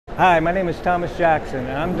Hi, my name is Thomas Jackson,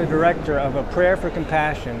 and I'm the director of A Prayer for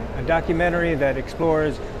Compassion, a documentary that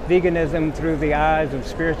explores veganism through the eyes of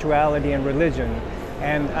spirituality and religion.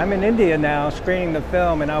 And I'm in India now screening the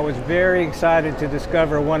film, and I was very excited to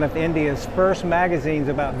discover one of India's first magazines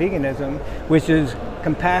about veganism, which is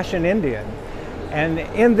Compassion India. And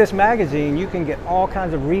in this magazine, you can get all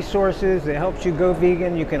kinds of resources that helps you go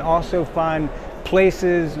vegan. You can also find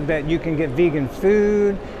places that you can get vegan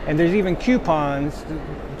food, and there's even coupons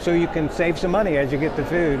so you can save some money as you get the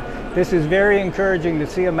food. This is very encouraging to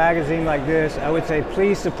see a magazine like this. I would say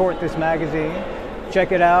please support this magazine.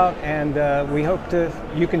 Check it out, and we hope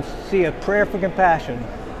you can see A Prayer for Compassion.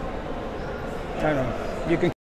 I don't know. You can